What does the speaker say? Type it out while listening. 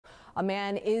A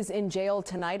man is in jail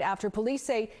tonight after police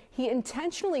say he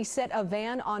intentionally set a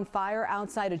van on fire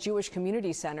outside a Jewish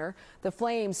community center. The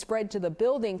flames spread to the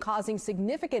building, causing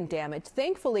significant damage.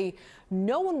 Thankfully,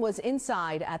 no one was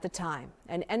inside at the time.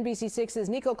 And NBC6's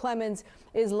Nico Clemens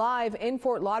is live in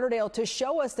Fort Lauderdale to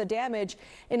show us the damage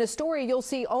in a story you'll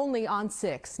see only on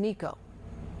 6. Nico.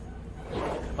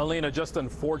 Elena, just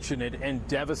unfortunate and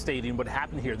devastating what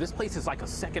happened here. This place is like a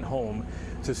second home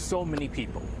to so many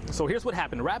people. So here's what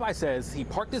happened. The rabbi says he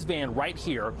parked his van right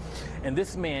here, and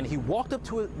this man, he walked up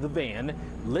to the van,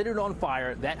 lit it on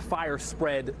fire. That fire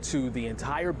spread to the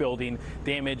entire building,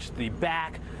 damaged the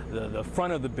back, the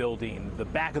front of the building, the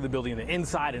back of the building, the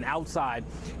inside and outside.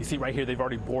 You see right here, they've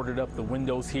already boarded up the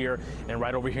windows here, and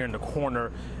right over here in the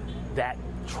corner, that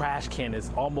trash can is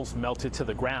almost melted to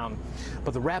the ground.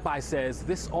 But the rabbi says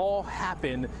this all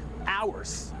happened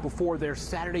hours before their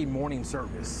Saturday morning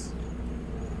service.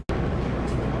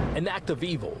 An act of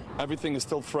evil. Everything is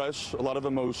still fresh, a lot of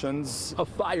emotions. A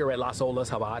fire at Las Olas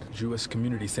Chabad Jewish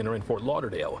Community Center in Fort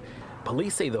Lauderdale.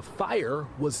 Police say the fire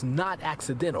was not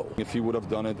accidental. If he would have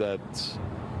done it at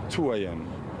 2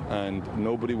 a.m. and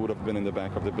nobody would have been in the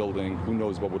back of the building, who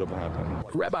knows what would have happened.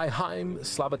 Rabbi Chaim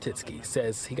Slavaticki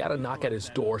says he got a knock at his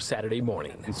door Saturday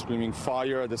morning. And screaming,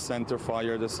 fire at the center,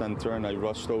 and I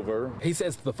rushed over. He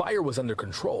says the fire was under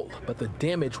control, but the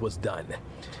damage was done.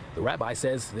 The rabbi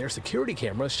says their security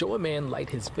cameras show a man light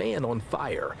his van on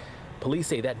fire. Police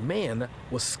say that man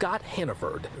was Scott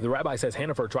Hannaford. The rabbi says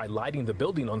Hannaford tried lighting the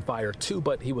building on fire too,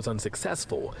 but he was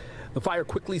unsuccessful. The fire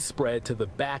quickly spread to the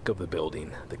back of the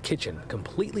building. The kitchen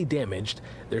completely damaged.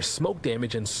 There's smoke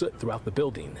damage and soot throughout the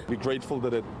building. We're grateful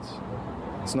that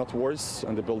it's not worse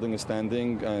and the building is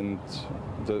standing, and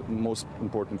the most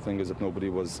important thing is that nobody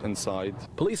was inside.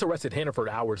 Police arrested Hannaford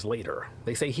hours later.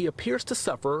 They say he appears to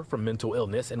suffer from mental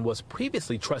illness and was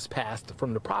previously trespassed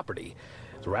from the property.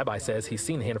 The rabbi says he's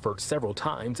seen Hannaford several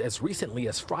times as recently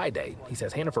as Friday. He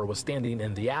says Hannaford was standing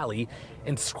in the alley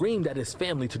and screamed at his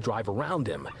family to drive around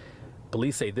him.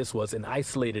 Police say this was an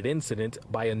isolated incident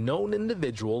by a known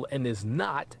individual and is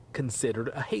not considered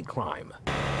a hate crime.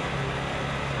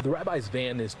 The rabbi's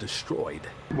van is destroyed.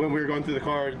 When we were going through the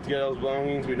car to get those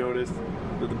belongings, we noticed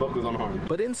that the book was unharmed.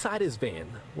 But inside his van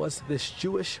was this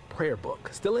Jewish prayer book,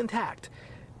 still intact,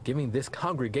 giving this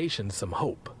congregation some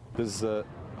hope. There's a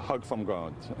hug from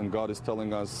God, and God is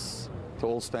telling us to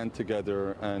all stand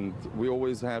together, and we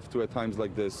always have to, at times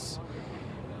like this,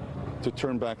 to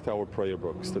turn back to our prayer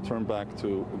books, to turn back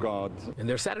to God. And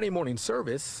their Saturday morning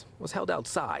service was held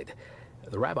outside.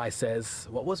 The rabbi says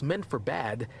what was meant for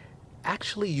bad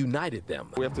actually united them.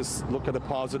 We have to look at the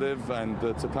positive, and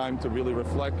it's a time to really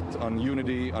reflect on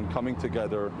unity, on coming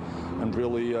together, and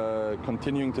really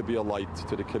continuing to be a light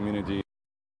to the community.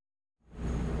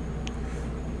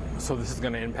 So this is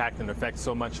going to impact and affect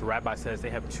so much. The rabbi says they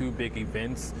have 2 big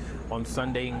events on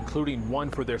Sunday, including one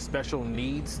for their special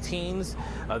needs teens.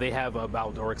 They have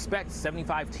about, or expect,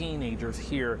 75 teenagers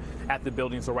here at the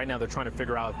building. So right now they're trying to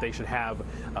figure out if they should have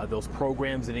those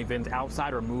programs and events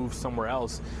outside or move somewhere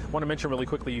else. I want to mention really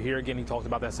quickly, you hear again, he talked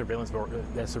about that surveillance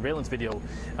video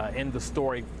in the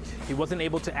story. He wasn't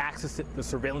able to access the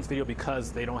surveillance video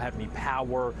because they don't have any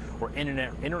power or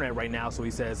internet right now. So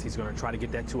he says he's going to try to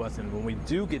get that to us, and when we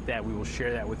do get that, we will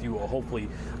share that with you, hopefully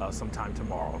sometime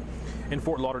tomorrow. In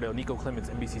Fort Lauderdale, Nico Clemens,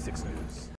 NBC6 News.